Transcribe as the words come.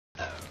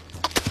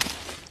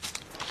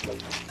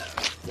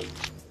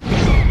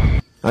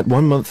At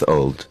 1 month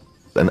old,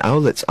 an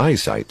owlet's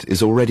eyesight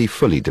is already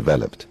fully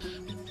developed.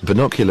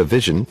 Binocular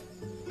vision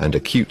and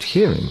acute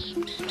hearing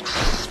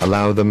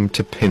allow them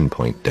to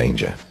pinpoint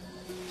danger.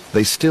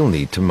 They still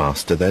need to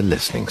master their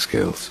listening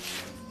skills.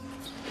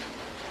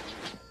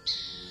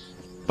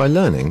 By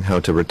learning how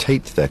to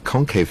rotate their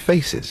concave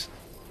faces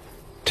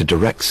to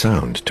direct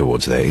sound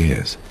towards their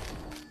ears.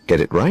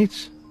 Get it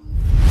right?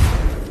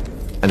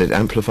 And it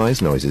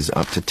amplifies noises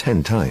up to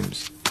 10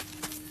 times.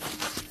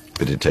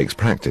 But it takes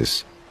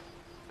practice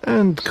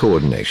and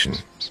coordination.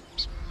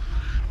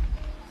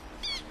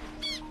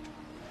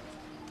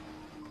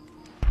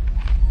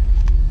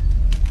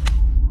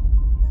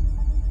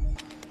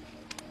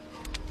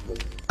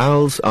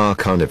 Owls are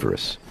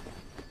carnivorous,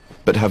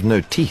 but have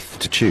no teeth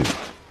to chew.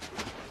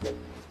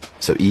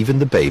 So even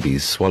the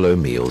babies swallow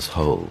meals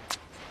whole.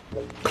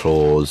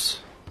 Claws,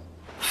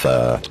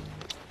 fur,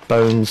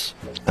 bones,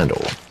 and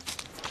all.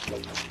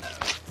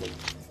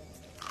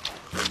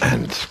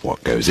 And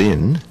what goes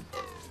in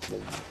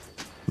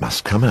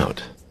must come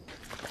out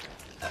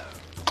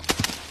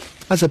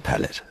as a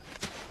pellet.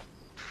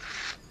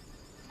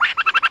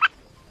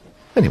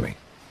 Anyway,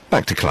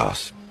 back to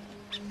class.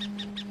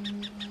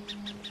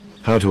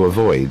 How to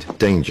avoid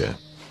danger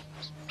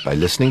by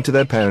listening to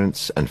their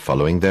parents and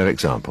following their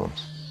example.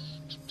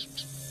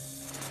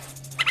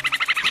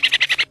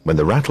 When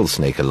the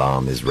rattlesnake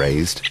alarm is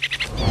raised,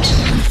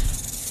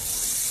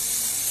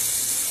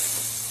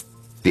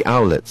 the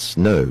owlets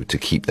know to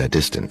keep their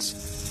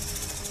distance.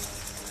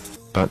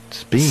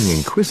 But being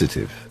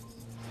inquisitive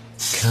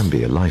can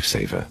be a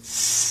lifesaver.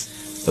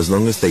 As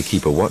long as they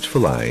keep a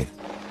watchful eye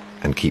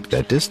and keep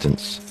their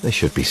distance, they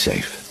should be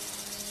safe.